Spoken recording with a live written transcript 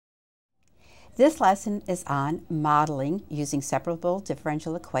This lesson is on modeling using separable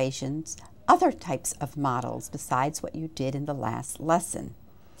differential equations, other types of models besides what you did in the last lesson.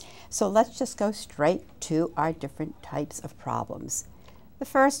 So let's just go straight to our different types of problems. The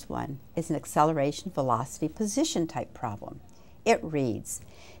first one is an acceleration, velocity, position type problem. It reads,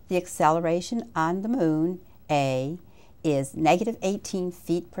 the acceleration on the moon, A, is negative 18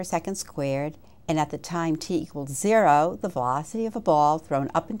 feet per second squared, and at the time t equals 0, the velocity of a ball thrown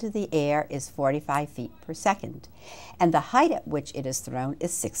up into the air is 45 feet per second, and the height at which it is thrown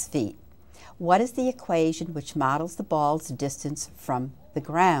is 6 feet. What is the equation which models the ball's distance from the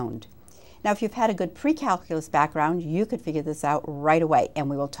ground? Now, if you've had a good pre-calculus background, you could figure this out right away, and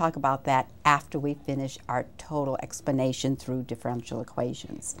we will talk about that after we finish our total explanation through differential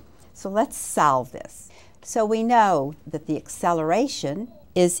equations. So let's solve this. So we know that the acceleration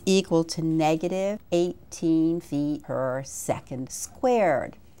is equal to negative 18 feet per second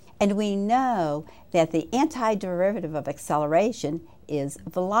squared. And we know that the antiderivative of acceleration is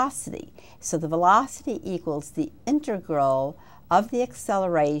velocity. So the velocity equals the integral of the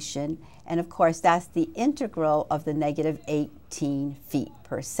acceleration, and of course that's the integral of the negative 18 feet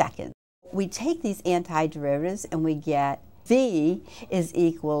per second. We take these antiderivatives and we get v is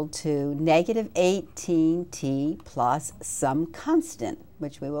equal to negative 18t plus some constant,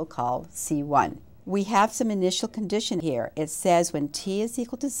 which we will call c1. We have some initial condition here. It says when t is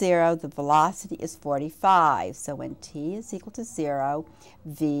equal to 0, the velocity is 45. So when t is equal to 0,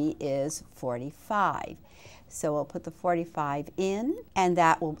 v is 45. So we'll put the 45 in, and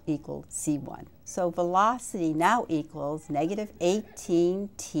that will equal c1. So velocity now equals negative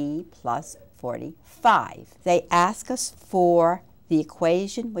 18t plus 45. They ask us for the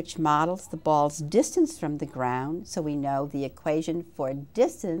equation which models the ball's distance from the ground, so we know the equation for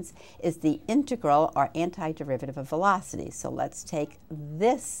distance is the integral or antiderivative of velocity. So let's take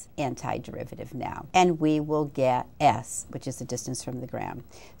this antiderivative now, and we will get s, which is the distance from the ground.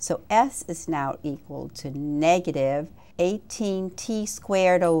 So s is now equal to negative 18t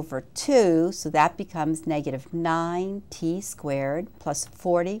squared over 2, so that becomes negative 9t squared plus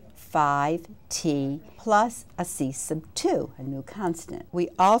 45t plus a c sub 2, a new constant. We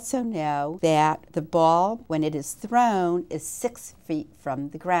also know that the ball, when it is thrown, is 6 feet from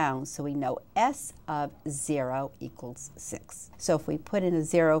the ground, so we know s of 0 equals 6. So if we put in a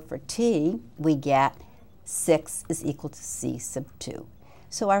 0 for t, we get 6 is equal to c sub 2.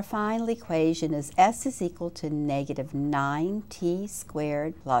 So our final equation is s is equal to negative 9t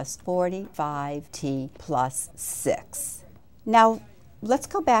squared plus 45t plus 6. Now, let's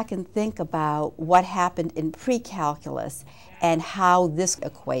go back and think about what happened in pre-calculus and how this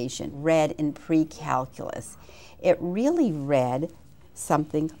equation read in pre-calculus. It really read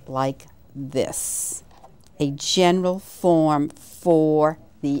something like this, a general form for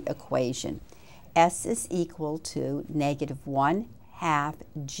the equation. S is equal to negative 1/2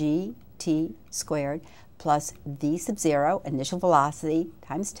 gt squared plus v sub 0, initial velocity,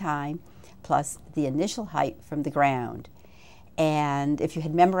 times time, plus the initial height from the ground. And if you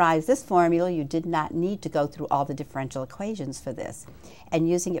had memorized this formula, you did not need to go through all the differential equations for this. And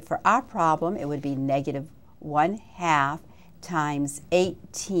using it for our problem, it would be negative 1/2 times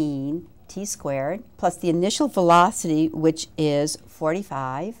 18t squared plus the initial velocity, which is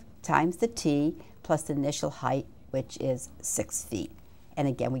 45, times the t plus the initial height, which is 6 feet. And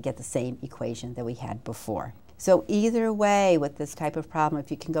again, we get the same equation that we had before. So either way, with this type of problem,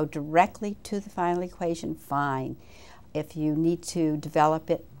 if you can go directly to the final equation, fine. If you need to develop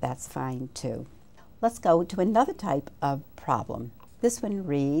it, that's fine too. Let's go to another type of problem. This one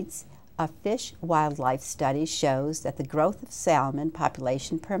reads, a fish wildlife study shows that the growth of salmon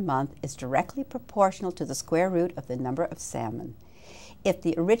population per month is directly proportional to the square root of the number of salmon. If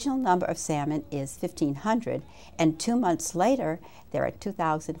the original number of salmon is 1,500 and 2 months later there are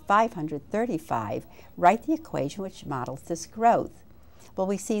 2,535, write the equation which models this growth. Well,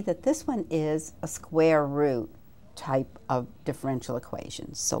 we see that this one is a square root type of differential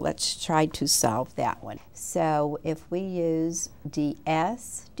equation. So let's try to solve that one. So if we use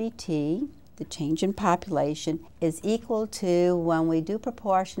ds dt, the change in population, is equal to, when we do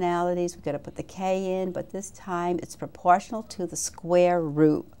proportionalities, we've got to put the k in, but this time it's proportional to the square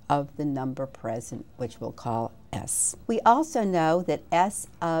root of the number present, which we'll call s. We also know that s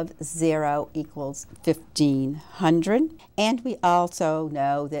of 0 equals 1,500, and we also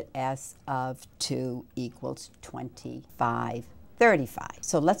know that s of 2 equals 2,535.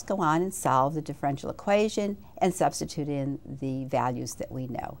 So let's go on and solve the differential equation and substitute in the values that we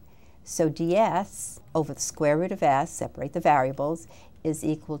know. So ds over the square root of s, separate the variables, is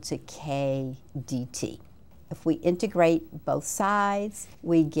equal to k dt. If we integrate both sides,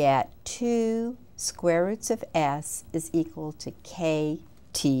 we get 2 square roots of s is equal to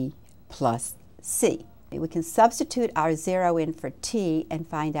kt plus c. We can substitute our 0 in for t and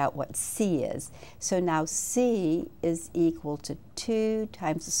find out what c is. So now c is equal to 2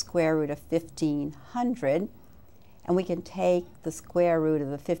 times the square root of 1500. And we can take the square root of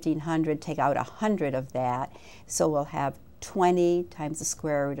the 1500, take out 100 of that. So we'll have 20 times the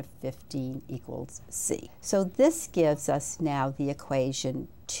square root of 15 equals c. So this gives us now the equation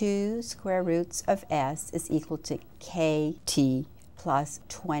 2 square roots of s is equal to kt plus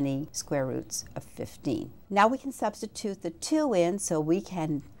 20 square roots of 15. Now we can substitute the 2 in so we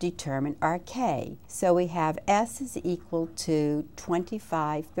can determine our k. So we have s is equal to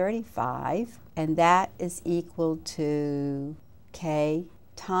 2535, and that is equal to k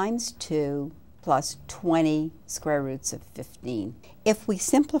times 2 plus 20 square roots of 15. If we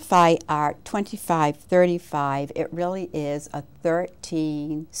simplify our 2535, it really is a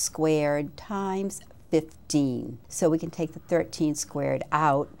 13 squared times 15. So we can take the 13 squared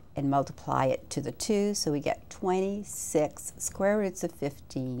out and multiply it to the 2, so we get 26 square roots of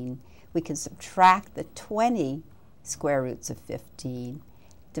 15. We can subtract the 20 square roots of 15,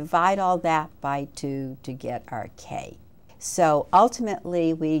 divide all that by 2 to get our k. So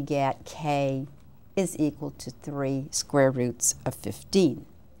ultimately we get k is equal to 3 square roots of 15.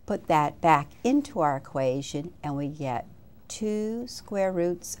 Put that back into our equation and we get 2 square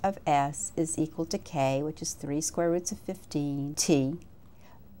roots of s is equal to k, which is 3 square roots of 15, t,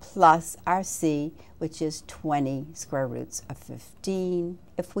 plus our c, which is 20 square roots of 15.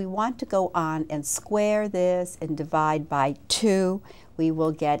 If we want to go on and square this and divide by 2, we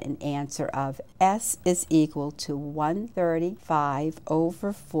will get an answer of s is equal to 135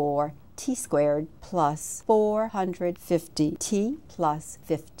 over 4 t squared plus 450 t plus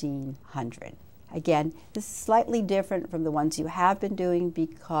 1500. Again, this is slightly different from the ones you have been doing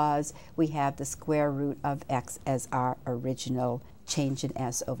because we have the square root of x as our original change in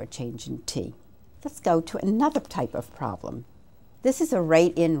s over change in t. Let's go to another type of problem. This is a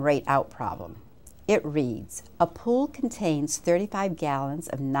rate in, rate out problem. It reads, a pool contains 35 gallons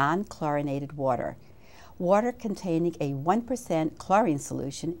of non-chlorinated water. Water containing a 1% chlorine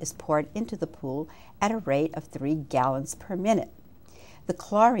solution is poured into the pool at a rate of 3 gallons per minute. The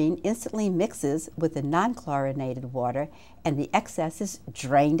chlorine instantly mixes with the non-chlorinated water and the excess is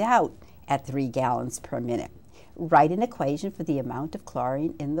drained out at 3 gallons per minute. Write an equation for the amount of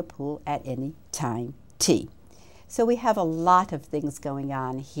chlorine in the pool at any time t. So we have a lot of things going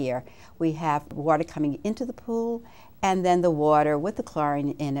on here. We have water coming into the pool and then the water with the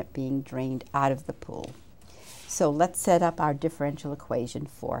chlorine in it being drained out of the pool. So let's set up our differential equation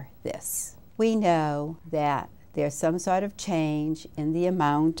for this. We know that there's some sort of change in the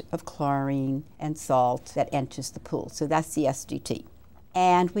amount of chlorine and salt that enters the pool. So that's the SDT.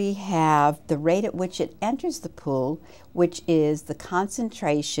 And we have the rate at which it enters the pool, which is the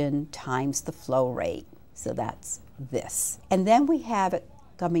concentration times the flow rate. So that's this. And then we have it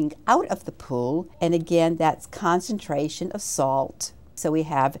coming out of the pool, and again, that's concentration of salt. So we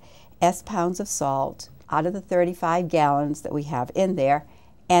have S pounds of salt out of the 35 gallons that we have in there,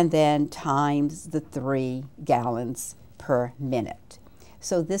 and then times the 3 gallons per minute.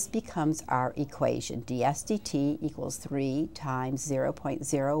 So this becomes our equation. ds dt equals 3 times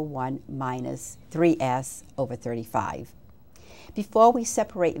 0.01 minus 3s over 35. Before we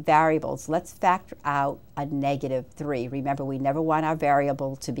separate variables, let's factor out a negative 3. Remember, we never want our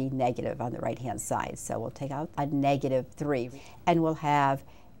variable to be negative on the right-hand side. So we'll take out a negative 3, and we'll have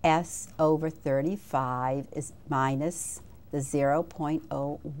s over 35 is minus the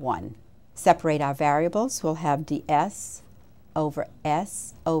 0.01. Separate our variables. We'll have ds over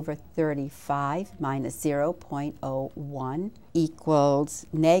s over 35 minus 0.01 equals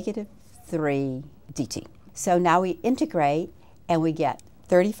negative 3 dt. So now we integrate and we get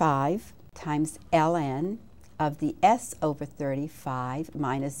 35 times ln of the s over 35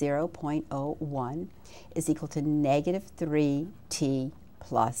 minus 0.01 is equal to negative 3t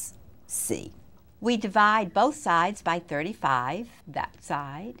plus c. We divide both sides by 35, that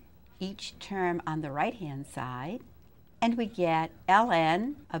side, each term on the right-hand side, and we get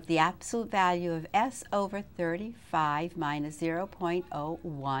ln of the absolute value of s over 35 minus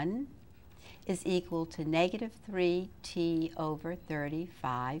 0.01 is equal to negative 3t over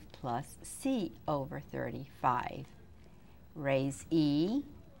 35 plus c over 35. Raise e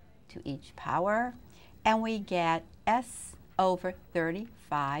to each power, and we get s over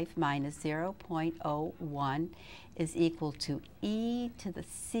 35 minus 0.01 is equal to e to the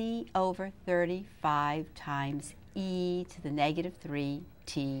c over 35 times e to the negative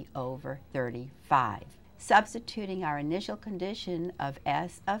 3t over 35. Substituting our initial condition of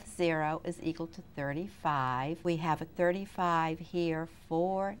S of 0 is equal to 35. We have a 35 here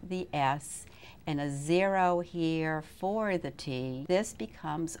for the S and a 0 here for the t. This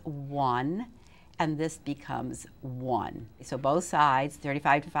becomes 1 and this becomes 1. So both sides,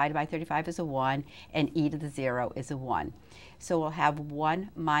 35 divided by 35 is a 1 and e to the 0 is a 1. So we'll have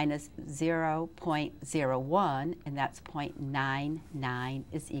 1 minus 0.01, and that's 0.99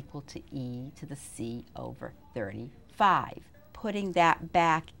 is equal to e to the c over 35. Putting that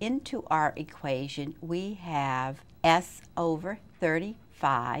back into our equation, we have s over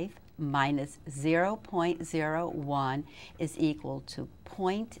 35 minus 0.01 is equal to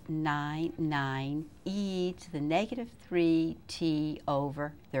 0.99 e to the negative 3t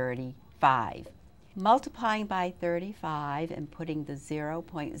over 35. Multiplying by 35 and putting the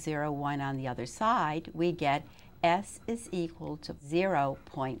 0.01 on the other side, we get s is equal to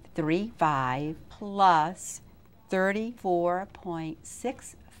 0.35 plus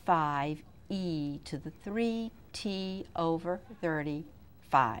 34.65 e to the 3t over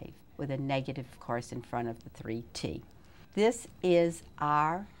 35, with a negative, of course, in front of the 3t. This is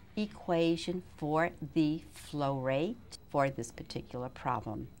our equation for the flow rate for this particular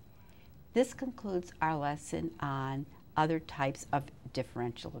problem. This concludes our lesson on other types of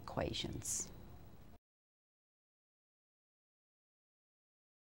differential equations.